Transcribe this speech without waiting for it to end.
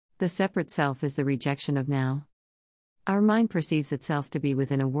The separate self is the rejection of now. Our mind perceives itself to be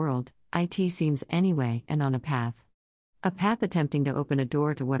within a world, it seems anyway, and on a path. A path attempting to open a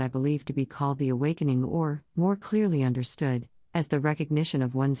door to what I believe to be called the awakening or, more clearly understood, as the recognition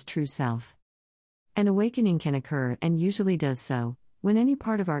of one's true self. An awakening can occur, and usually does so, when any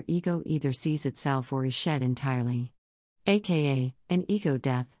part of our ego either sees itself or is shed entirely. AKA, an ego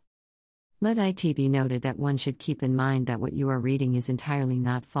death. Let it be noted that one should keep in mind that what you are reading is entirely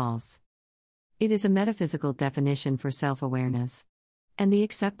not false. It is a metaphysical definition for self-awareness. And the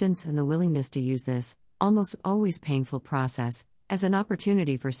acceptance and the willingness to use this, almost always painful process, as an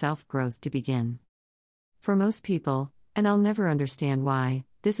opportunity for self-growth to begin. For most people, and I'll never understand why,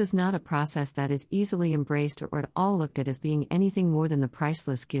 this is not a process that is easily embraced or at all looked at as being anything more than the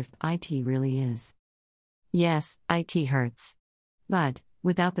priceless gift it really is. Yes, it hurts. But,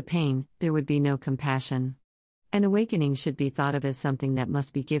 without the pain, there would be no compassion. An awakening should be thought of as something that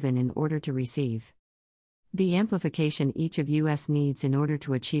must be given in order to receive. The amplification each of us needs in order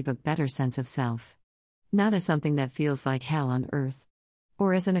to achieve a better sense of self. Not as something that feels like hell on earth.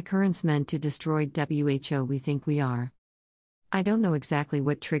 Or as an occurrence meant to destroy who we think we are. I don't know exactly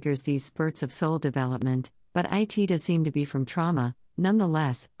what triggers these spurts of soul development, but it does seem to be from trauma,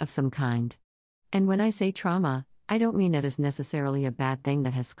 nonetheless, of some kind. And when I say trauma, I don't mean that as necessarily a bad thing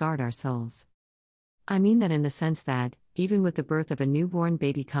that has scarred our souls. I mean that in the sense that, even with the birth of a newborn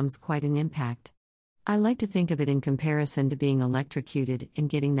baby comes quite an impact. I like to think of it in comparison to being electrocuted and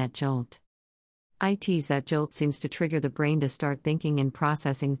getting that jolt. That jolt seems to trigger the brain to start thinking and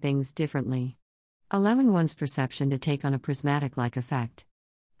processing things differently. Allowing one's perception to take on a prismatic-like effect.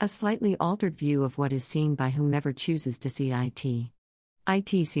 A slightly altered view of what is seen by whomever chooses to see it.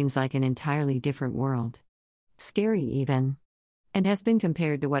 It seems like an entirely different world. Scary even. And has been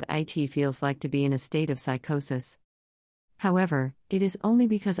compared to what it feels like to be in a state of psychosis. However, it is only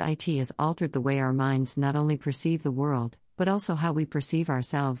because it has altered the way our minds not only perceive the world, but also how we perceive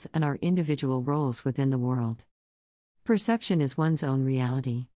ourselves and our individual roles within the world. Perception is one's own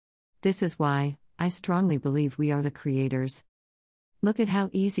reality. This is why, I strongly believe we are the creators. Look at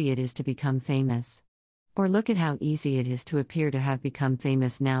how easy it is to become famous. Or look at how easy it is to appear to have become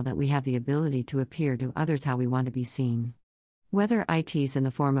famous now that we have the ability to appear to others how we want to be seen. Whether it's in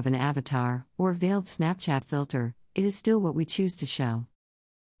the form of an avatar, or veiled Snapchat filter, it is still what we choose to show.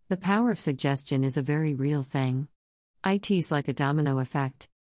 The power of suggestion is a very real thing. It's like a domino effect.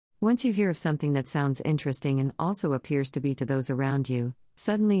 Once you hear of something that sounds interesting and also appears to be to those around you,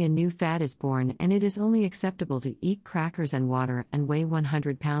 suddenly a new fad is born and it is only acceptable to eat crackers and water and weigh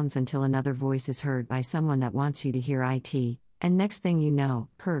 100 pounds until another voice is heard by someone that wants you to hear it, and next thing you know,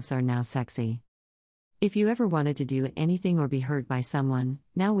 curves are now sexy. If you ever wanted to do anything or be heard by someone,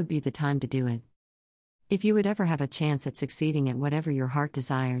 now would be the time to do it. If you would ever have a chance at succeeding at whatever your heart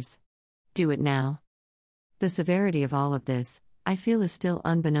desires, do it now. The severity of all of this, I feel, is still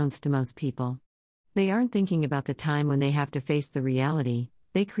unbeknownst to most people. They aren't thinking about the time when they have to face the reality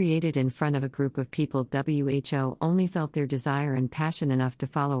they created in front of a group of people who only felt their desire and passion enough to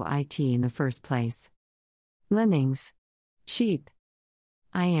follow it in the first place. Lemmings. Sheep.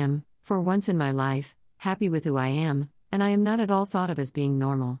 I am, for once in my life, happy with who I am, and I am not at all thought of as being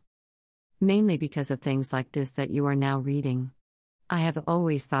normal. Mainly because of things like this that you are now reading. I have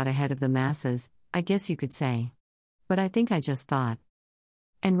always thought ahead of the masses, I guess you could say. But I think I just thought.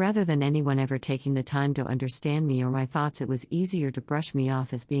 And rather than anyone ever taking the time to understand me or my thoughts, it was easier to brush me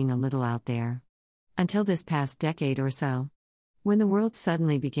off as being a little out there. Until this past decade or so. When the world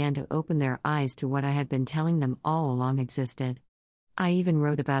suddenly began to open their eyes to what I had been telling them all along existed. I even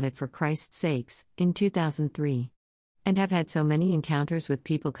wrote about it, for Christ's sakes, in 2003. And have had so many encounters with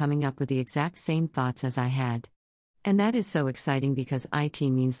people coming up with the exact same thoughts as I had. And that is so exciting because it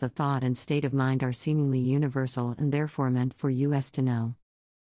means the thought and state of mind are seemingly universal and therefore meant for us to know.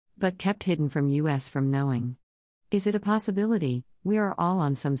 But kept hidden from us from knowing. Is it a possibility? We are all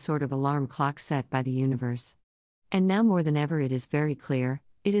on some sort of alarm clock set by the universe. And now more than ever it is very clear,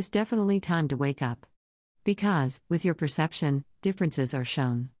 it is definitely time to wake up. Because, with your perception, differences are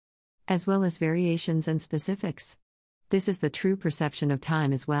shown. As well as variations and specifics. This is the true perception of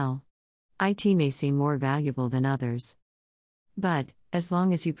time as well. It may seem more valuable than others. But, as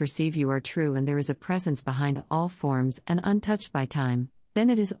long as you perceive you are true and there is a presence behind all forms and untouched by time, then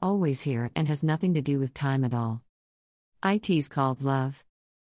it is always here and has nothing to do with time at all. It's called love.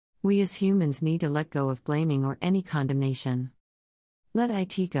 We as humans need to let go of blaming or any condemnation. Let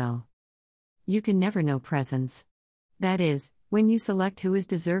it go. You can never know presence. That is, when you select who is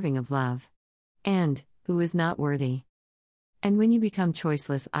deserving of love. And, who is not worthy. And when you become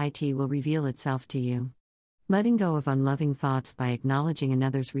choiceless, it will reveal itself to you. Letting go of unloving thoughts by acknowledging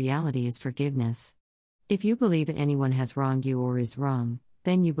another's reality is forgiveness. If you believe anyone has wronged you or is wrong,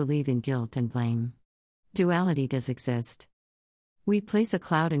 then you believe in guilt and blame. Duality does exist. We place a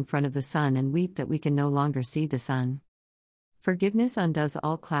cloud in front of the sun and weep that we can no longer see the sun. Forgiveness undoes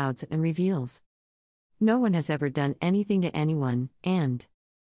all clouds and reveals. No one has ever done anything to anyone, and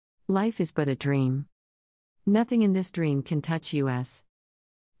life is but a dream. Nothing in this dream can touch us.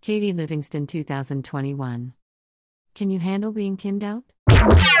 Katie Livingston, 2021. Can you handle being Kimmed out?